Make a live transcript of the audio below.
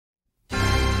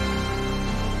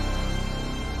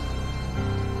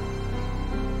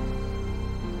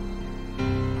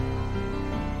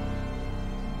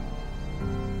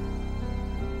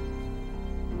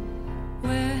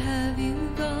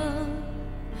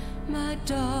my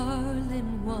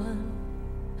darling one?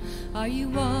 Are you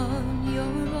on your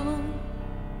own?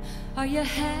 Are you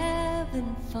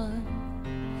having fun?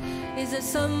 Is there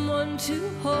someone to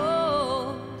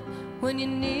hold when you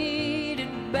need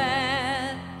it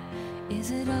bad?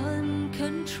 Is it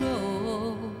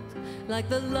uncontrolled like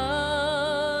the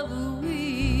love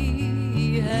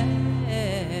we had?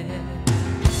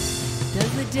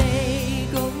 Does the day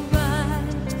go by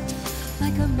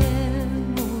like a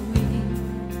memory?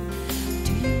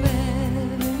 Do you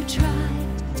ever try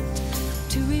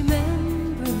to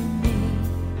remember me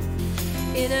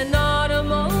in an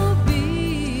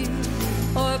automobile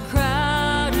or a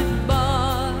crowded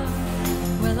bar?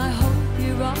 Well, I hope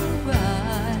you're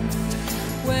alright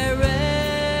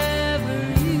wherever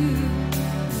you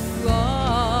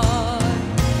are.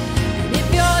 And if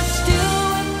you're still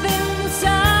within the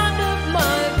sound of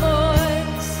my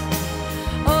voice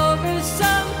over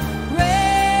some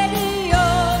radio,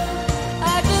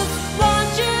 I just want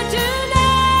you to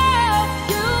know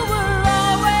you were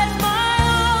always my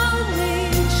only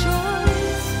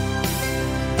choice.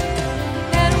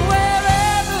 And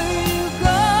wherever you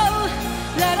go,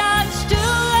 that I'd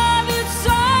still love you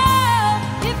so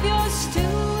if you're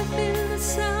still within the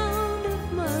sound of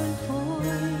my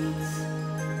voice.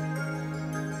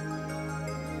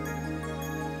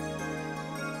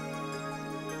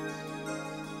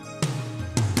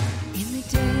 In the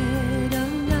dead of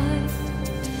night,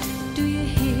 do you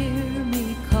hear me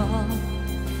call?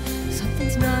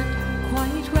 Something's not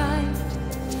quite right,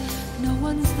 no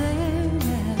one's there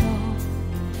at all.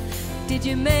 Did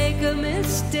you make a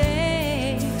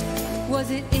mistake? Was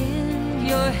it in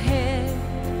your head?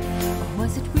 Or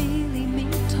was it really me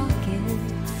talking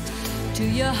to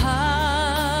your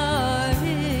heart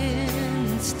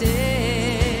instead?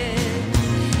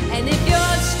 And if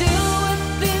you're still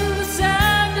within the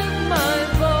sound of my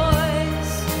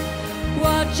voice,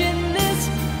 watching this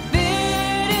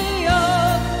video,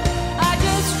 I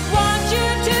just want you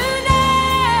to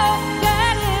know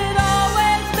that it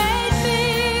always made me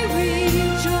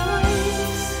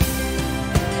rejoice.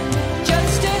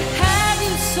 Just to have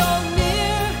you so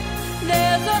near,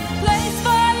 there's a place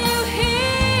for you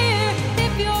here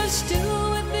if you're still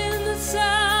within the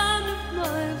sound of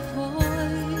my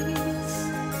voice.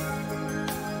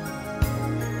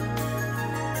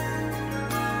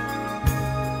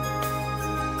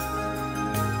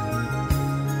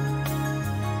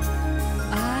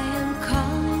 I am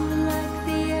calling like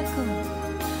the echo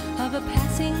of a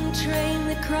passing train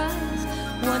that cries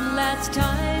one last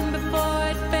time before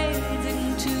it fades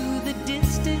into the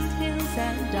distant hills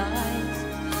and dies.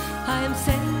 I am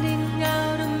sending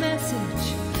out a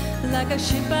message like a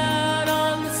ship out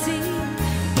on the sea,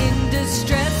 in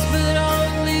distress, but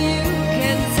only you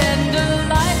can send a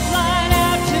lifeline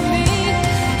out to me.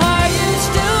 Are you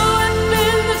still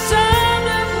within the sound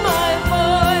of my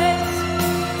voice?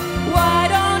 Why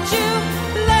don't you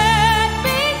let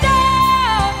me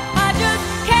know? I just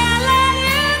can't let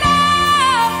you know.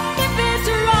 If it's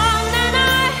wrong, then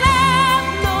I have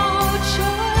no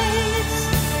choice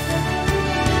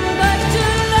but to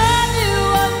love you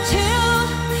until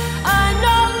I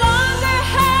no longer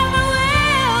have a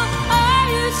will. Are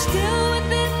you still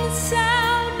within the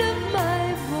sound of my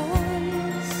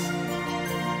voice?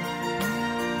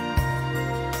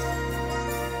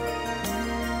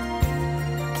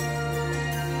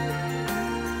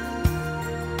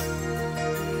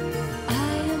 I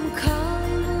am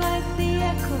calling like the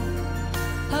echo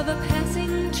of a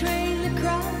passing train that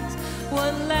cries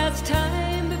one last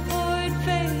time before it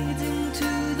fades into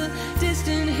the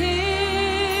distant hills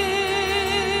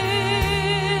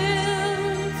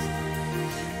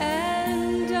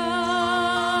and dies.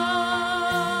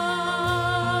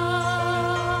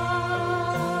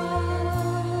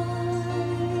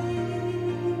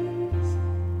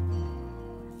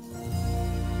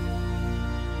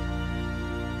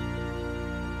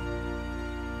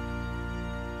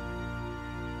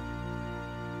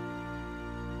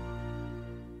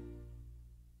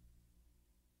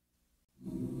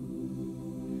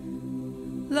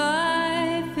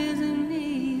 Life isn't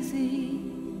easy.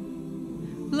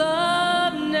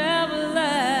 Love never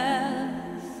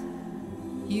lasts.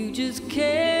 You just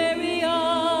carry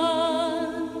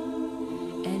on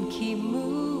and keep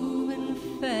moving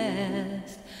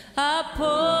fast. I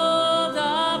pulled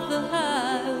off the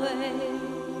highway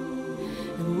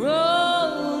and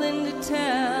rolled into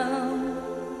town.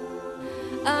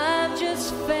 I'm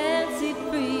just fancy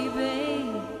free,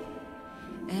 babe,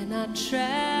 and I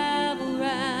travel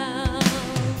round.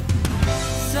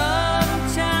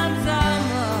 Sometimes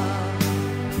I'm up,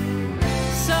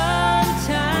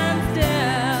 sometimes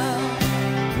down.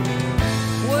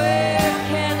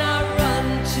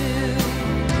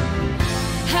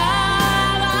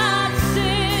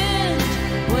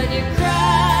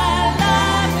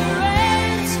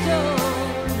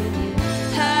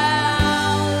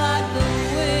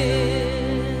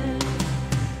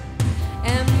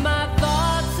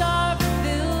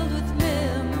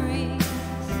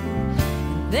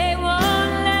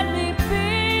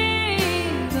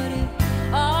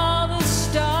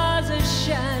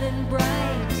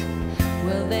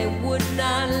 they would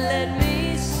not let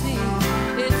me see.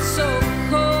 It's so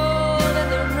cold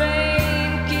and the rain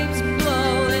keeps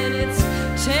blowing. It's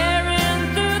tearing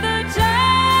through the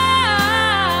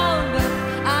town, but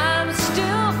I'm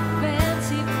still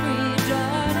fancy free,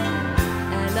 darling,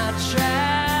 and I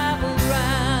travel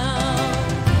round.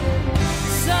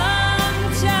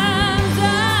 Sometimes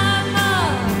I'm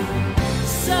up,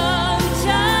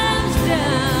 sometimes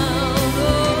down.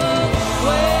 Oh,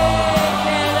 where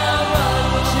can I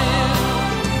run to?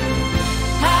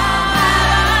 How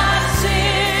have I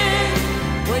sinned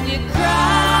when you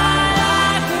cry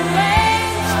like a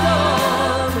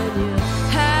rainstorm and you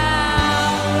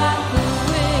howl like the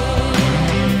wind?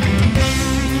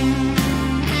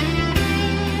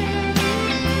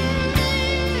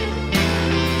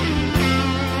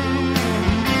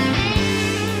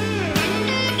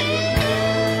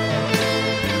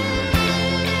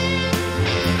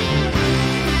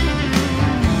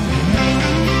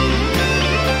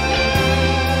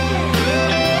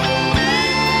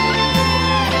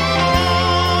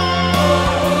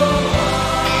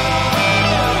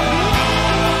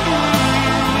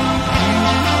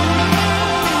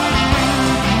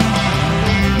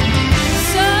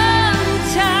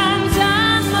 Sometimes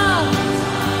I'm up,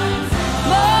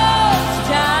 most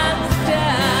times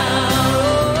down.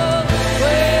 Oh,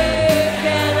 where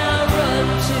can I run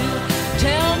to?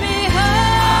 Tell me,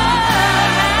 how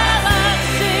have I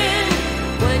sinned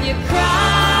when you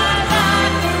cry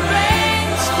like a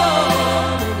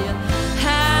rainstorm and you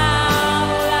howl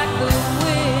like the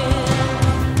wind?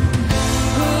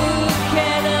 Who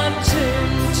can I turn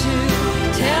to?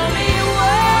 Tell me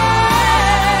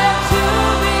where to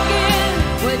begin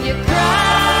when you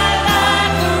cry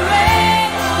like a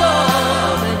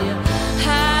rainstorm and you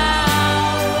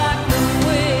howl like the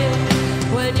wind.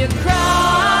 When you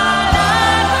cry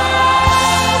like a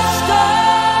rainstorm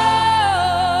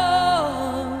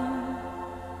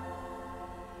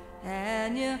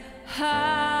and you howl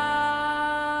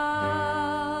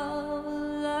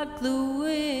like the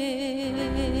wind.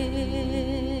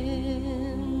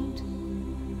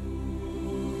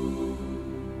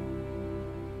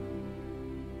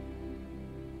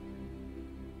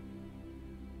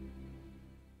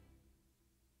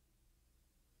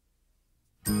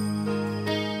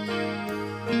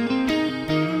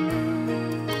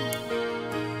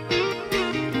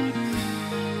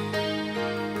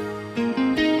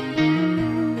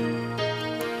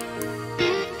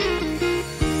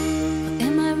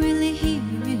 Am I really here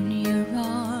in your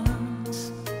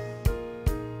arms?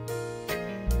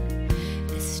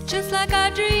 This is just like I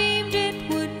dreamed it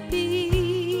would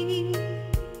be.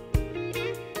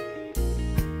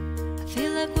 I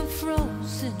feel like we're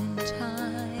frozen in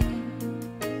time,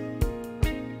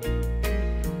 and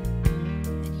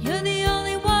you're the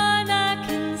only one I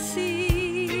can see.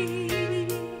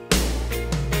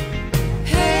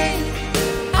 Hey,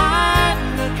 I've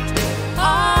looked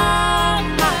all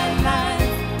my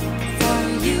life for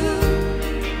you.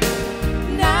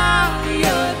 Now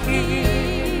you're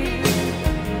here.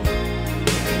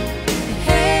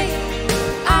 Hey,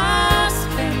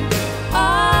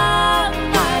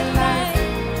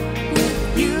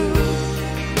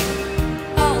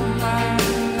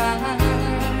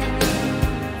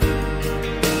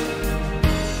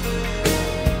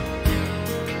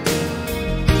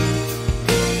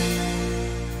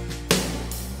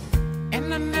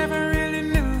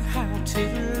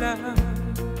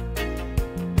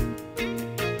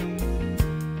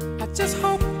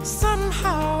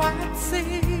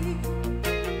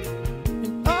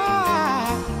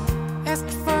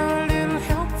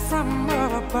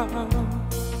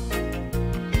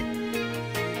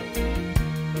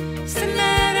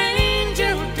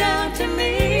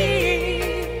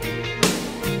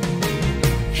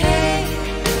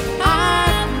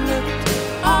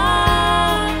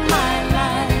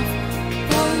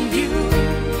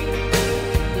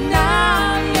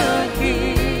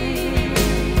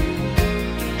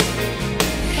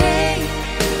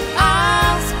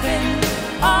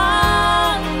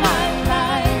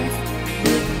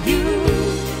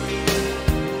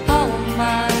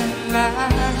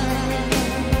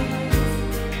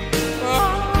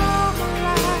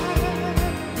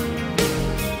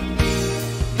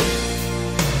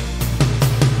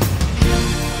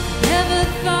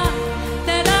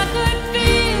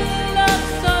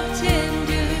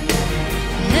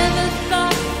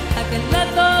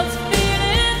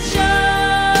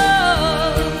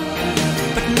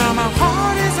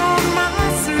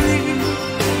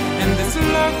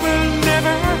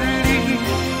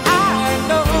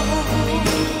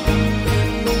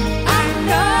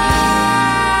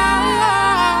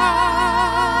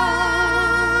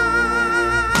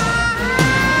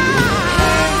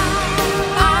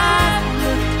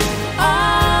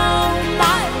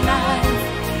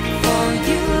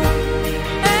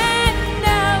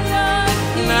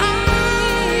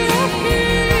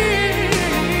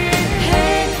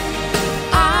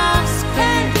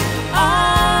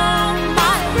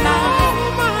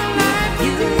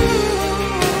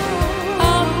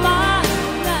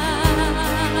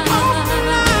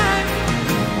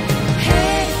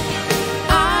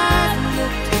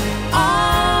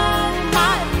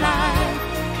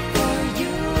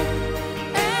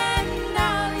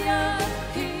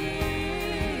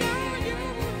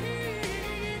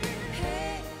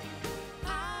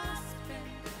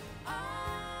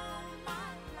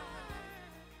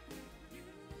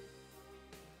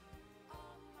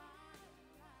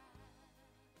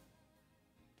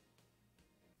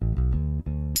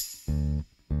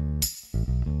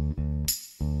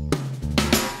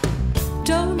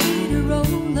 Don't need a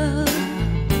roller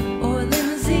or a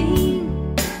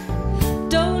limousine.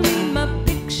 Don't need my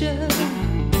picture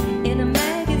in a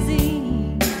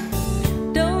magazine.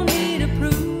 Don't need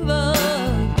approval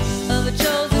of a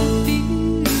chosen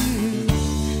few.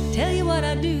 Tell you what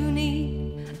I do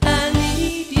need. I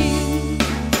need you.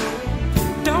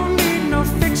 Don't need no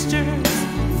fixtures,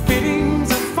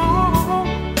 fittings, or form.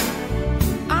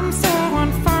 I'm so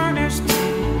unfurnished,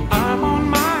 I'm on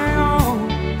my own.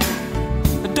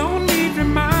 I don't need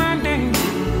reminding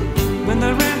when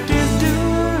the rent is due.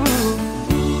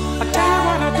 I tell you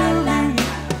what I do need.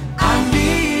 I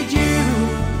need you.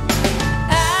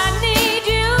 I need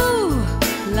you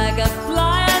like a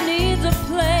flyer needs a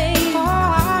plane. Oh,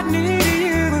 I need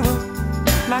you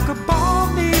like a ball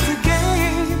needs a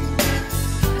game.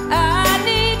 I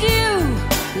need you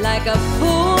like a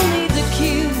pool needs a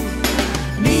cue.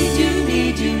 Need you,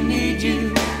 need you, need you.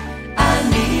 I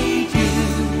need you.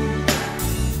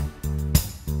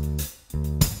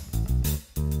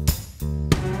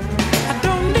 I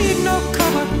don't need no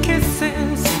cover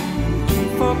kisses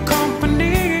for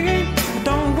company. I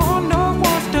don't want no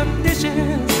washed up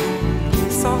dishes,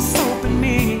 so soap in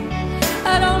me.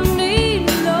 I don't need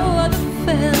no other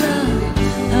fella.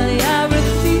 Honey, I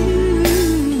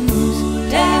refuse.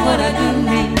 Tell you what I do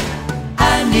need. I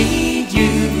need you.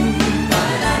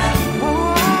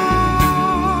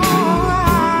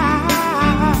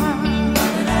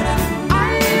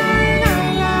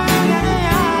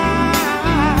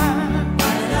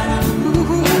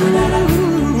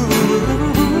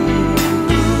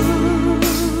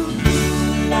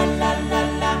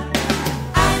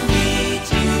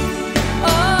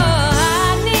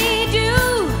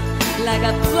 Like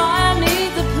a flyer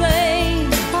needs a plane.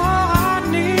 Oh, I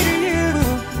need you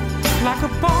like a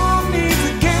ball needs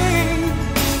a game.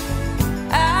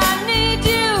 I need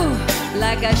you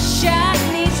like a shot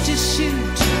needs to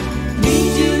shoot.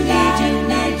 Need you, need you,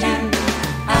 need you.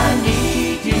 I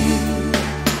need you.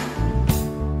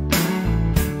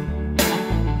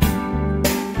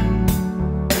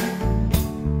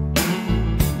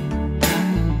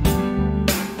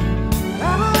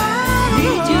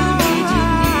 Need you, need you,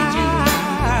 need you.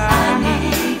 I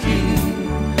need you.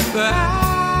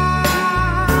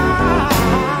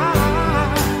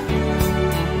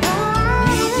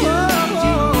 Need you, need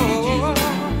you, need you.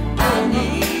 I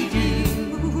need you.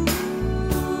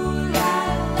 La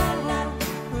la la.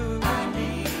 I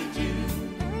need you.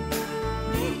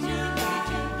 Need you, need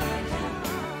you, need you.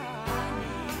 I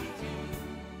need you.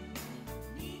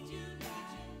 Need you, need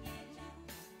you, need you.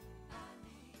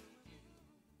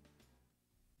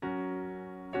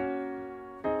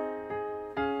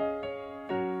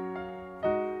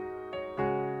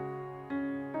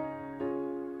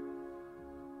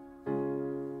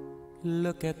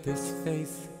 Look at this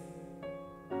face,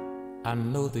 I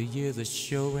know the years are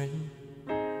showing.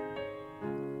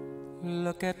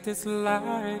 Look at this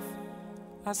life,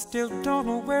 I still don't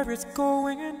know where it's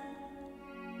going.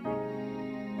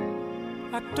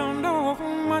 I don't know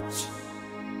much,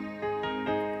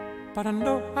 but I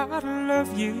know I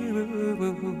love you.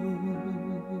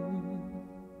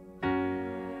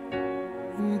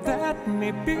 And that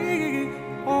may be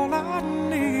all I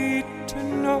need to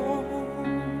know.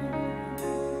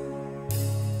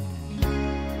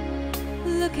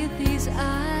 Look at these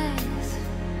eyes,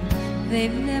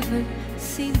 they've never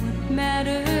seen what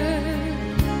matters.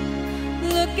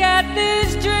 Look at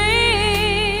these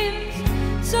dreams,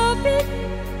 so big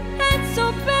and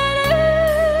so better.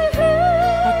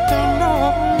 I don't know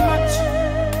much,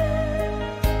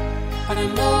 but I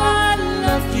know I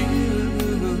love you.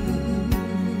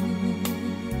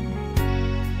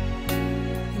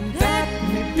 And that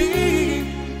may be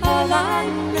all I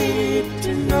need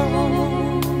to know.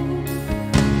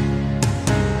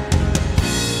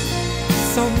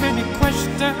 So many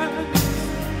questions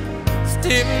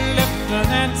still left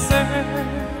unanswered.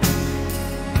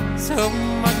 So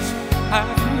much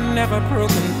I've never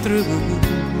broken through.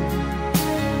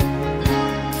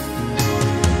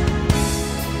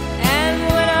 And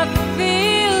when I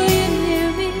feel you near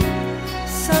me,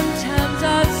 sometimes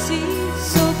I see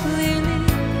so clearly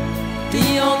the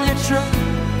only truth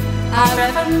I've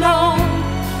ever known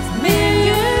is me and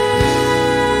you.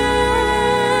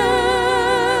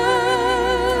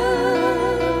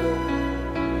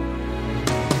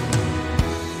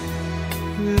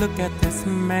 Look at this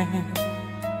man,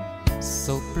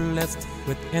 so blessed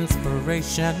with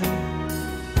inspiration.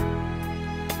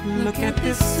 Look at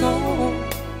this soul,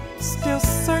 still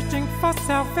searching for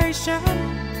salvation.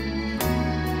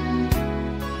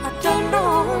 I don't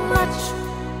know much,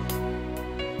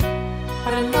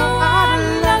 but I know I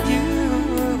love you.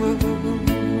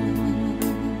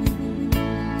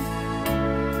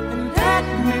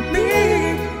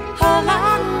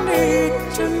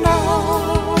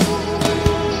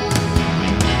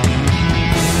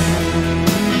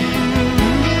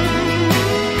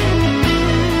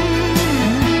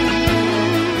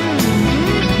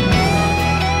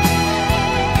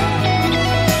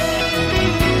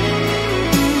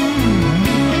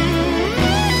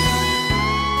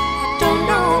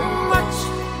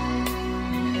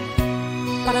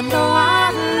 know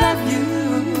I love you.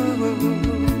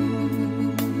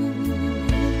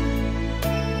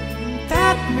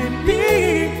 That may be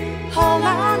all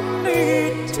I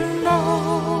need to know.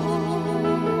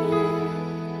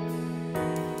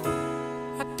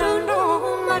 I don't know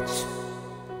much,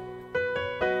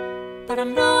 but I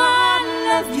know I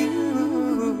love you.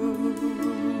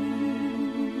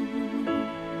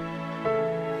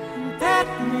 That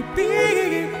may be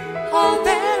all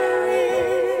there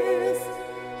is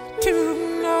to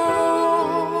know.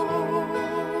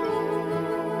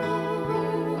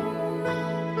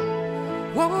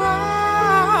 Whoa.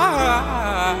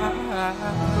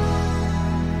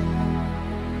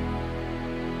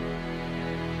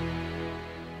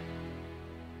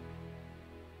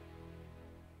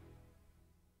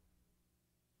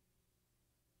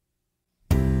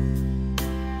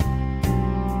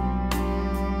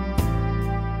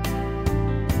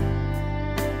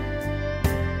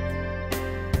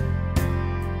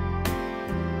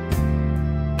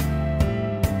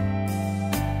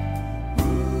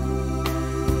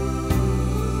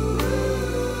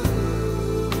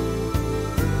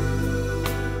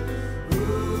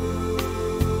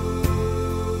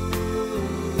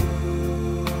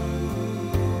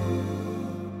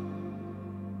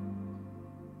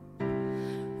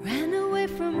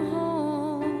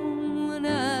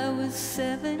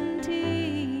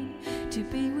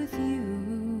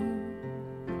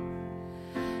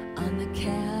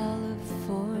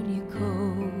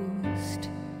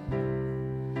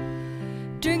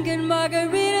 Drinking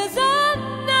margaritas all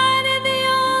night in the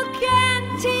old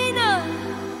cantina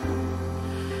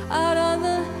out on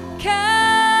the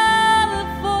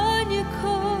California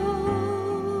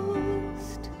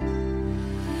coast.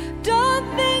 Don't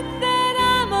think that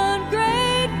I'm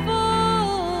ungrateful,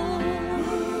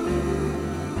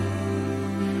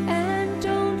 and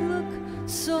don't look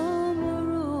so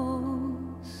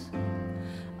morose.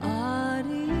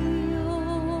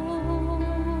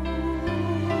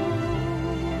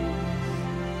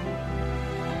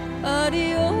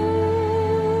 Adios.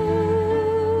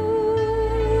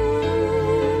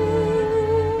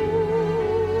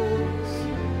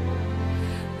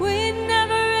 We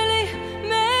never really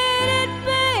made it,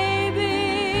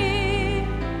 baby,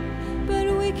 but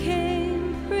we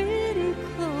came pretty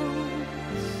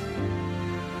close.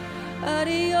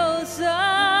 Adios, adios.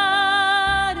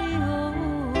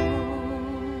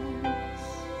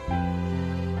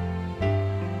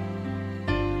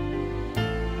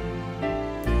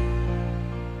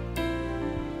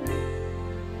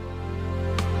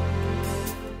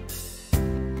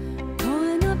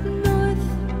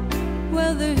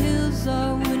 The hills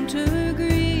are winter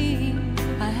green.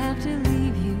 I have to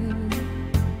leave you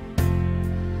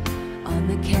on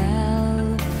the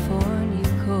California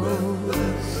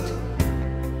coast,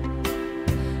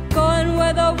 going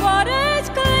where the water's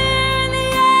clear and the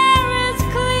air is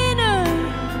cleaner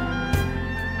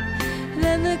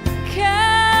than the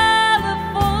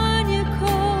California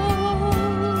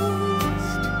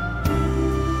coast.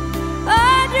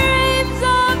 Our dreams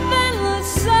of endless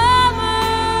summer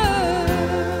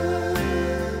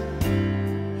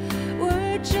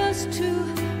just too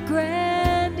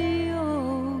grandiose.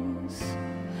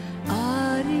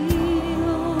 Adios.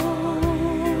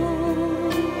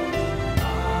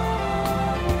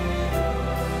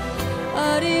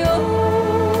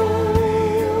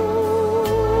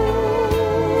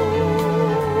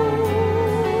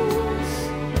 Adios.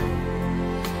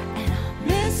 And I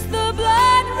miss the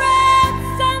blood red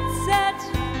sunset,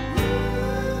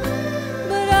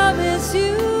 but I miss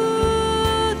you.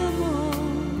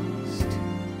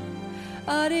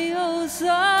 Adios,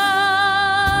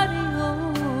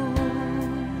 adios,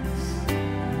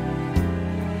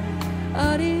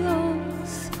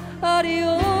 adios,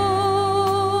 adios,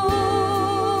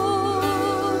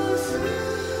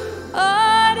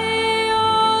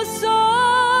 adios,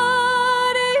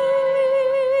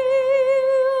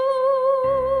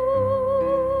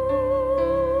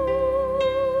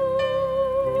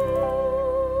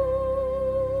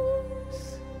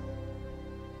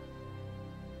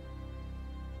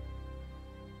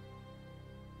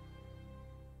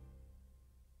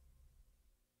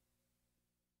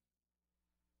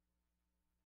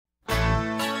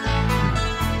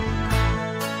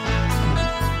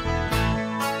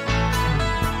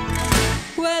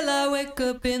 Well, I wake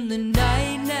up in the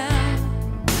night now,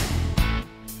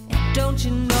 and don't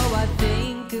you know I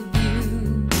think of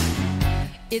you.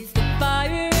 It's the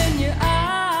fire in your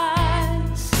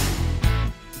eyes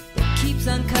that keeps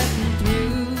on cutting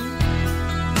through.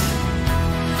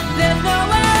 There's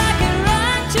nowhere I can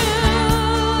run to,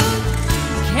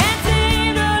 can't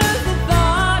seem to lose the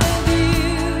thought of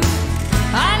you.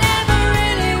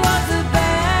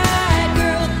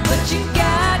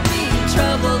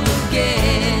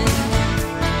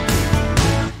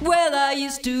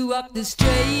 walked the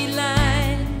straight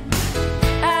line.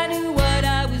 I knew what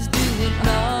I was doing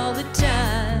all the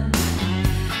time.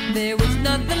 There was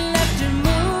nothing left to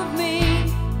move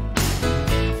me.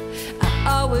 I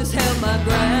always held my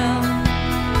ground.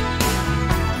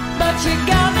 But you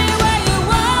got me where you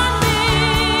want me.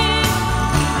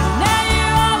 Now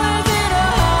you're always in a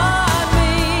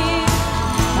heartbeat.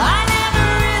 I never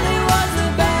really was a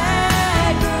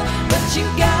bad girl, but you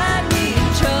got me in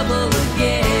trouble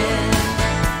again.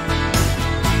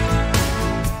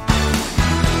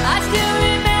 I still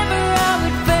remember how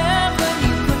it felt when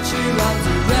you put your arms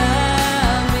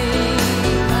around me.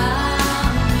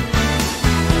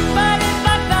 But if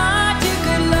I thought you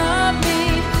could love me,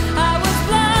 I was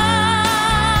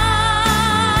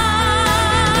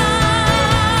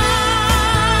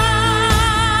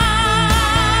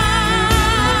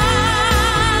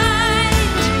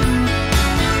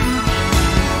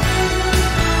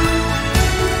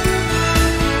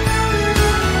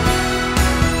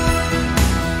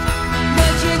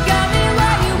But you got me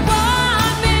where you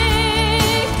want me,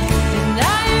 and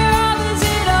now you're always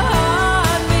in a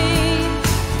heartbeat.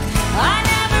 I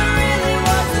never really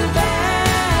was a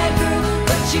bad girl,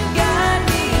 but you got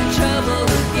me in trouble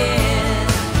again.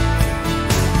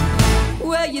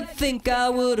 Well, you'd think I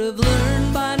would have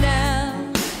learned by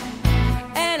now,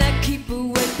 and I keep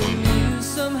away from you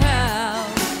somehow,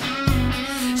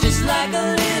 just like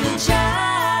a little child.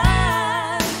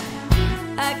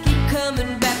 I keep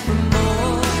coming back for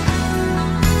more.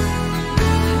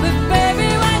 But baby,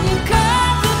 when you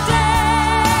come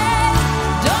today,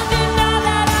 don't you know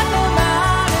that I come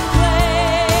out and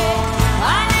play? I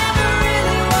never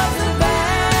really was a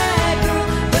bad girl,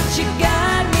 but you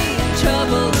got me in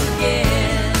trouble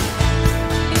again.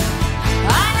 I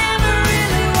never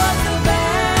really was a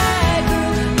bad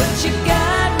girl, but you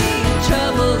got me in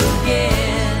trouble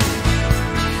again.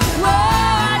 Whoa, I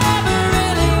never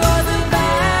really was a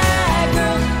bad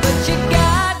girl, but you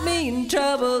got me in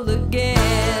trouble again.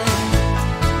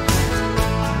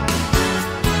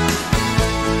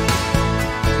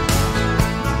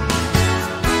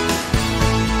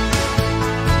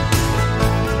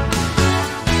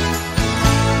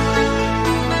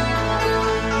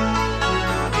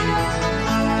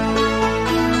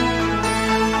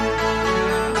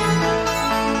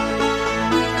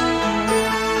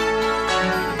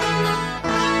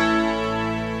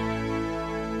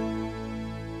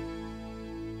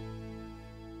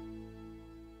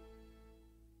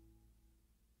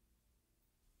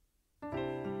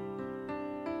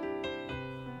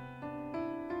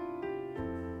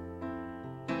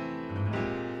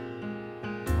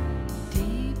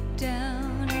 Deep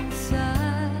down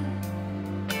inside,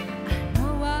 I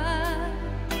know I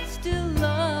still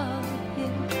love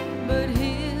him, but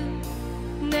he'll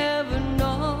never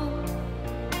know,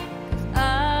 'cause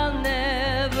I'll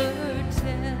never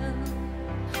tell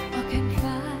or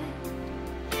confide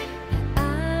that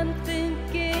I'm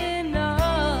thinking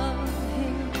of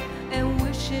him and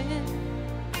wishing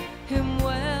him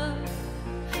well.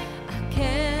 I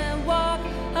can't walk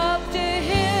up to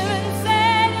him and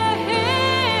say to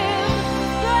him,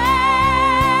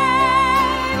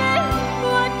 baby,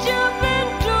 what you've been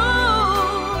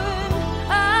doing.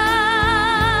 I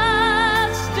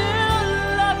still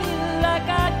love you like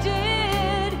I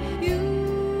did. You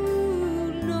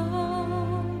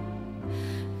know,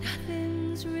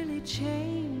 nothing's really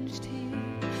changed here,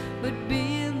 but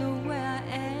being the way I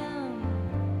am,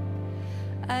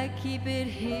 I keep it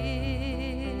hid.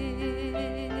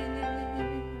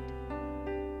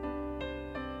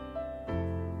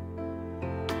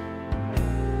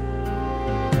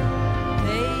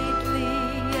 Lately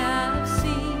I've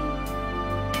seen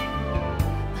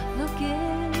a look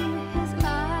in his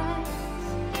eyes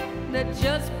that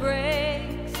just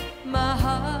breaks my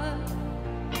heart.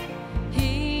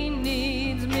 He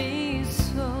needs me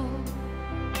so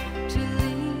to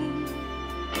lean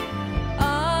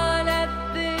on at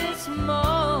this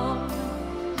moment.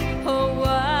 Oh,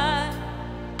 why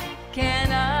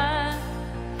can I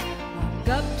walk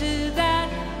up to that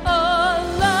old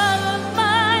love of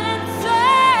mine and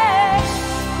say,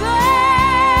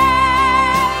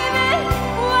 baby,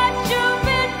 what you've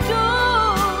been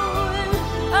doing.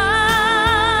 I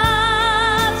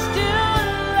still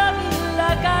love you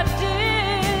like I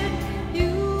did.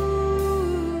 You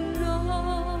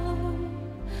know,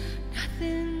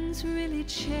 nothing's really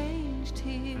changed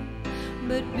here,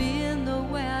 but being the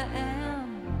way I am,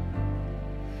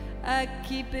 I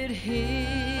keep it hid.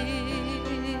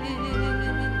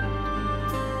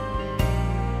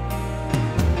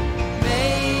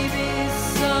 Maybe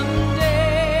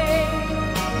someday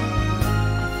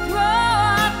I'll throw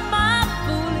out my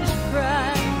foolish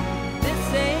pride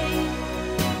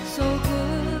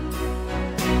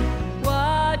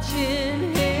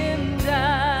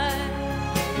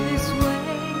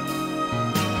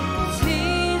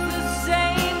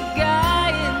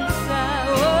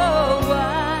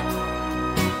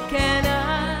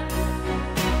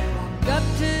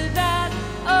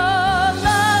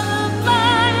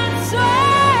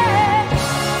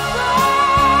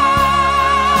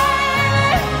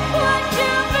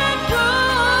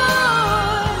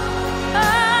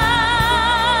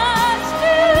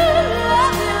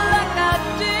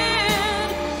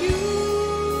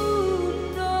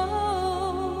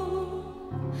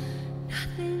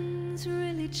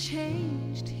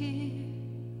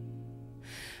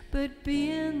but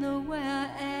being the way I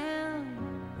am,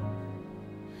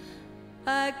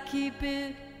 I keep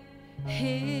it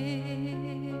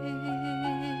hid.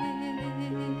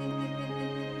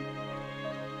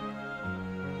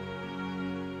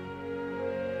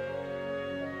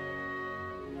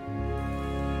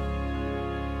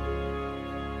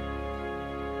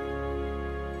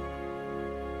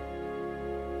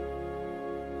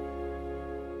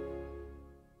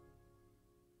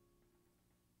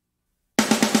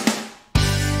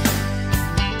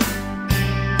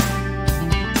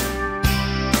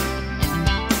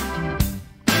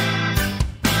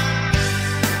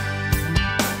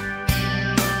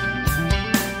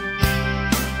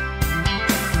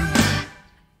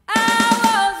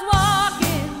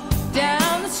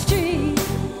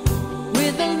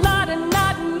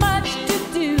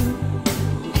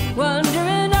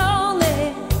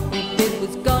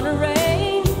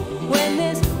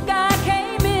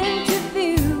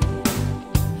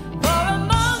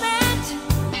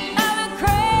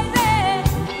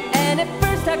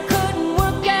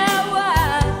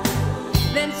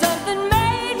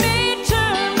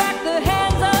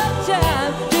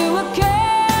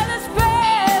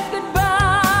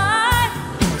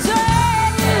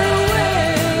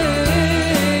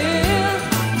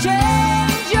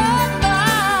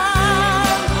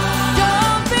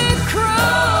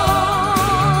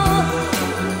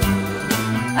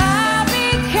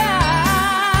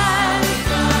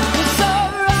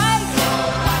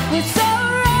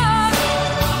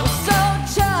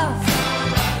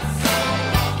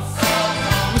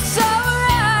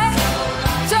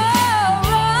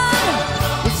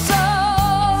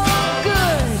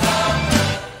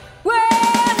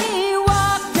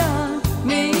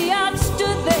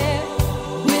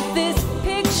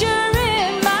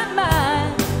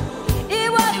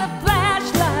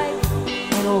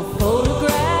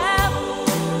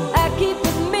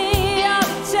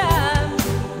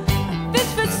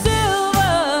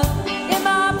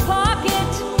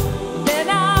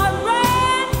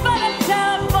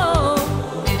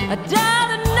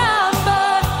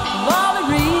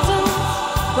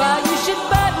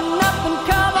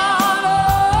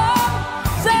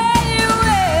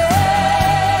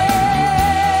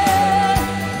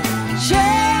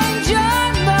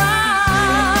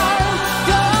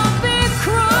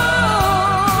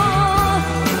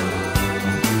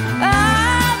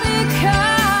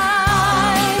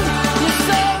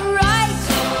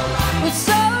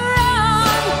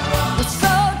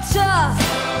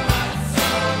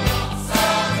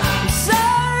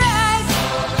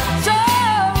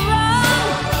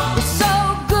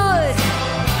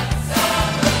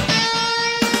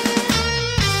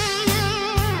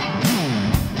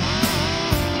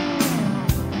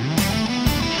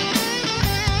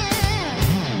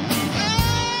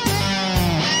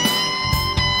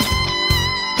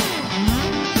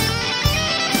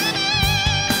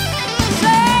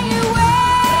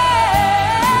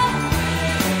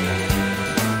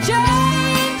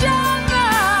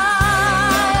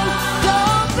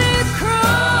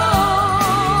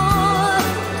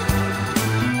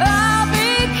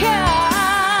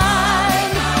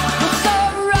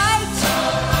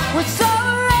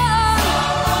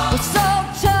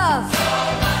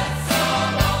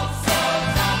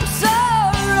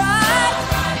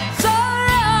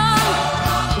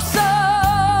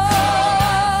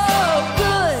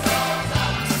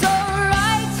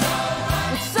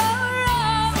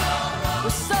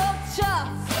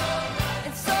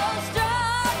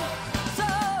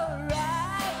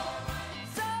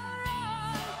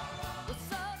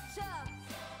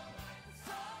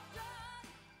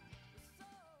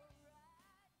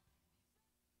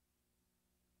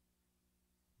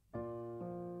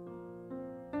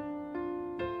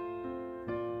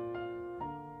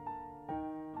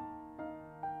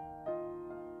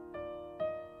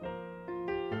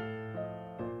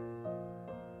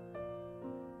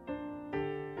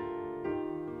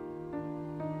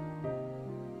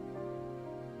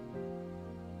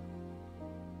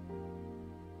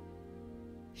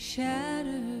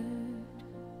 Shattered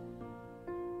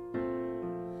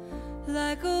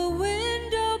like a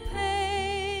window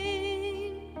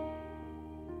pane,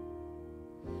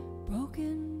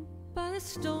 broken by a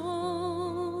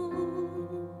storm.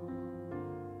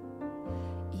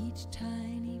 Each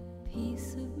tiny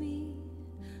piece of me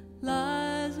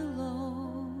lies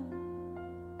alone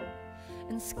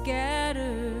and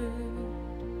scattered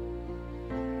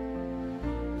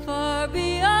far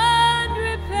beyond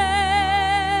repair.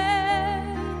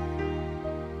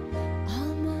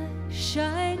 All my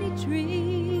shiny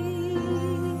dreams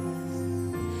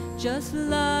just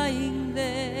lying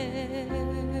there.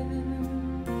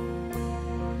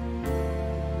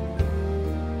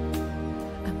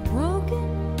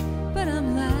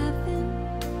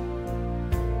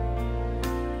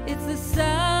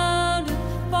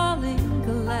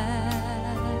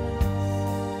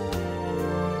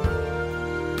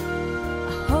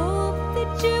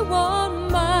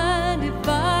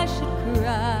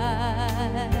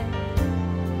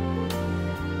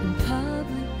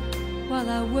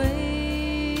 I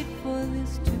wait for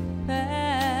this to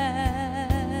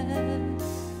pass.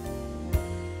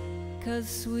 'Cause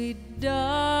sweet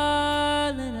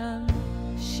darling, I'm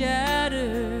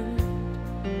shattered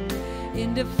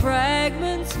into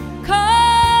fragments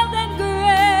cold and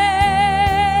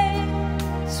gray.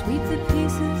 Sweep the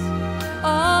pieces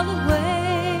all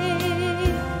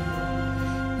away,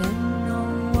 then no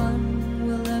one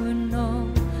will ever know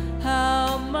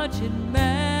how much it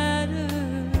matters.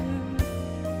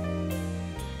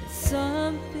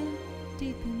 Something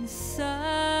deep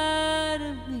inside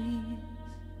of me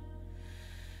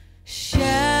is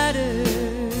shattered.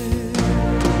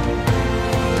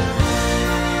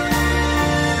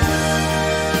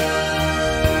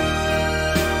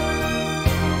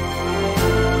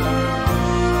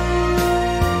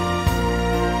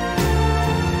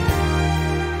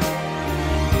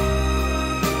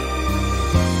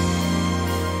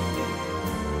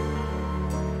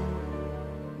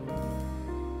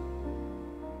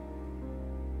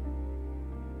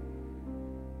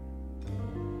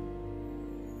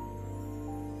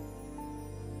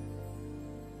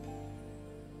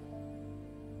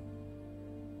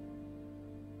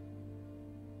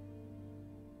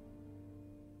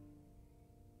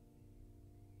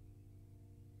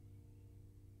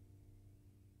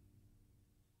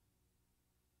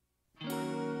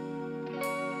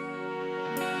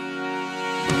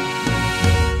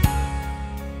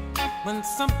 When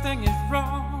something is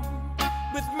wrong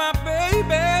with my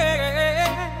baby,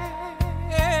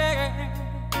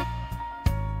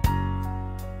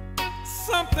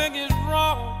 something is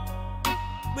wrong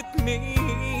with me.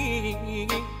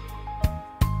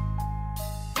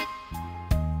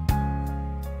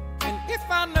 And if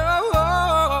I know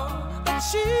that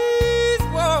she's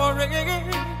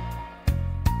worried,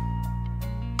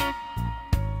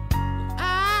 I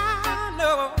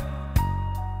know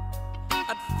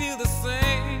I'd feel the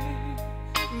same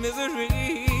misery.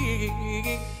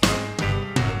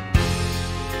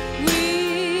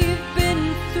 We've been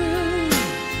through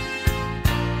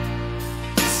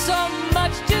so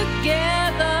much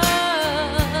together.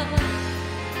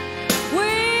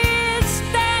 We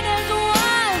stand as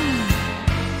one,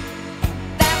 and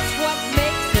that's what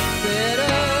makes it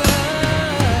better.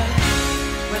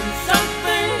 When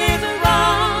something is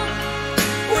wrong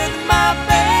with my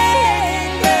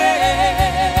baby,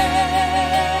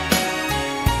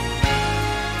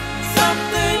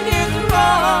 something is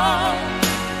wrong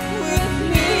with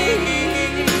me.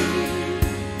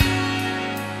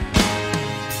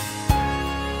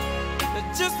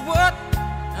 That's just what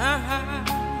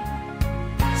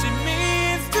she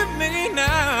means to me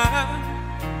now.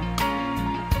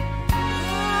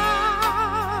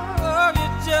 Oh, you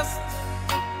just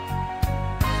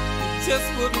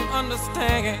wouldn't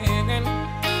understand.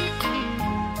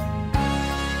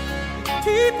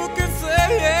 People can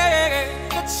say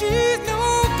that she's no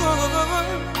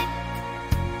good,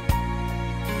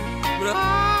 but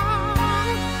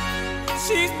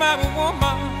she's my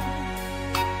woman,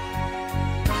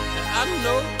 and I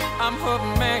know I'm her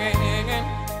man.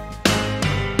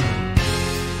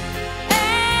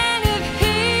 And if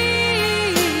he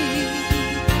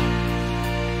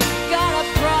got a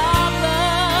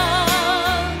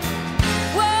problem,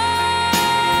 whoa,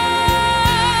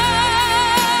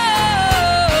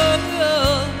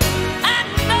 I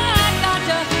know I got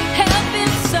to help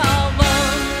him solve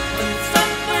 'em. When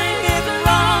something is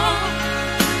wrong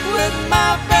with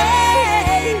my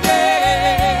baby,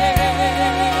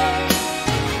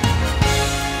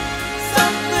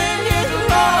 something is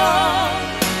wrong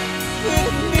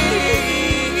with me.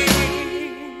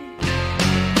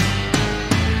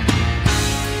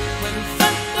 When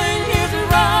something is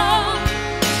wrong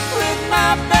with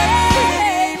my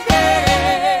baby,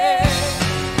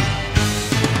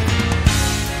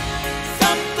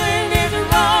 something is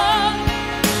wrong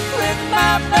with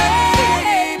my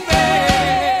baby.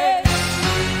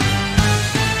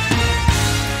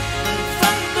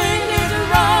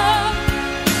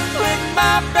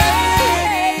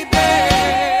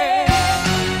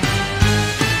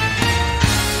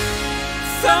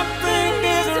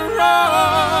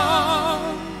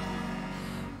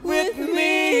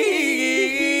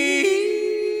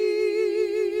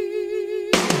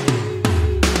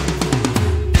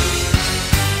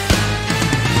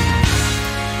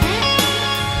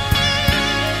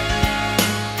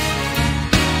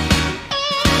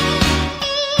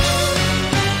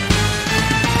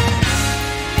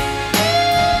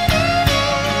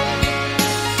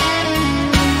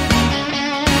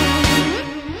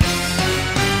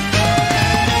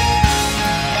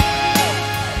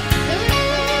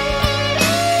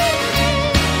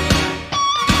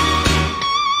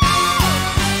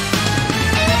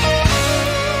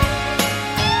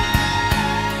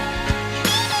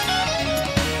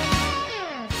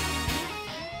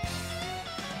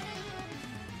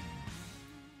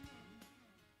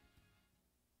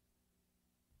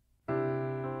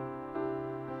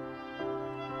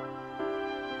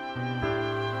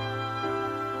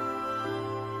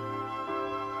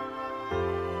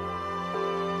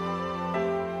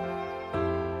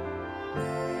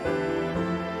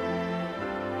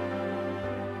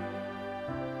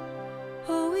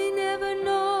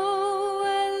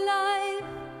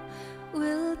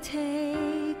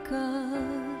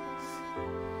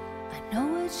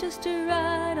 just a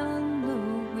ride on the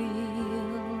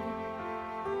wheel.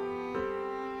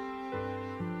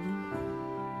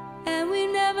 And we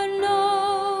never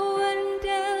know when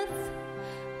death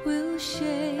will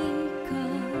shake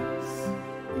us,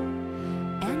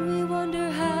 and we wonder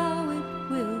how it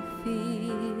will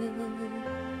feel.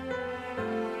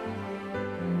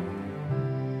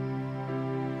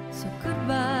 So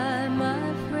goodbye,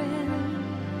 my friend.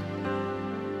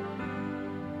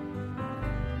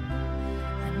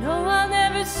 I know I'll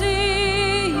never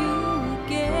see you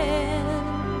again,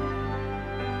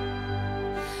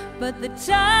 but the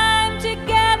time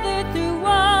together through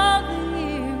all the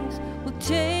years will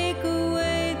take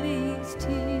away these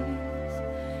tears.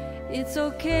 It's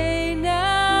okay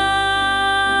now.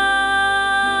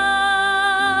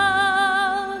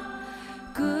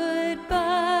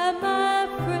 Goodbye, my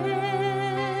friend.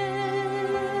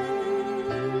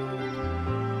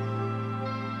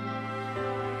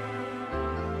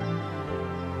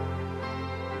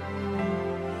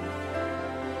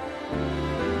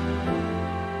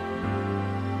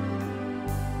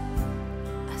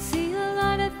 I see a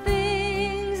lot of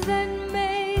things that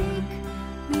make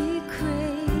me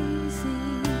crazy,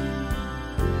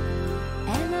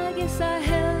 and I guess I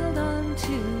held on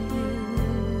to you.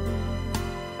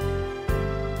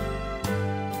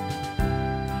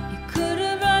 You could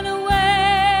have run away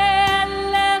and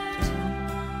left,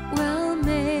 well,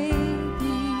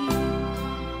 maybe,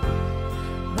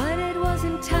 but it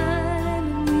wasn't time,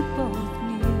 and we both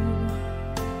knew.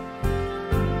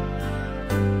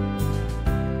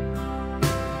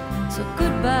 So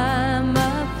goodbye,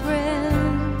 my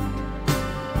friend.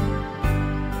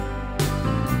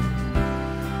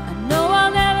 I know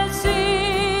I'll never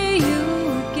see you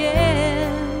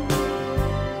again,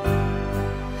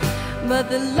 but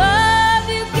the love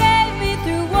you gave me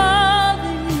through all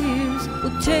the years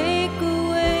will take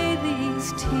away these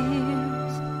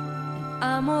tears. And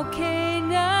I'm okay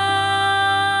now.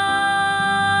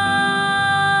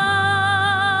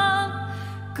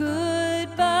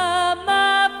 Goodbye,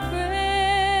 my friend.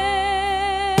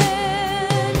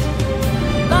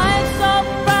 Life's so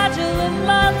fragile and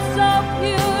love's so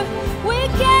pure. We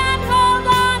can't hold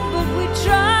on, but we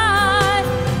try.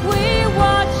 We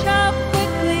watch how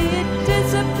quickly it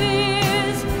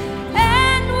disappears,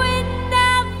 and we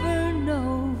never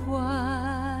know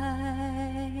why.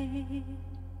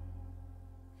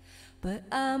 But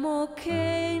I'm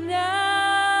okay now.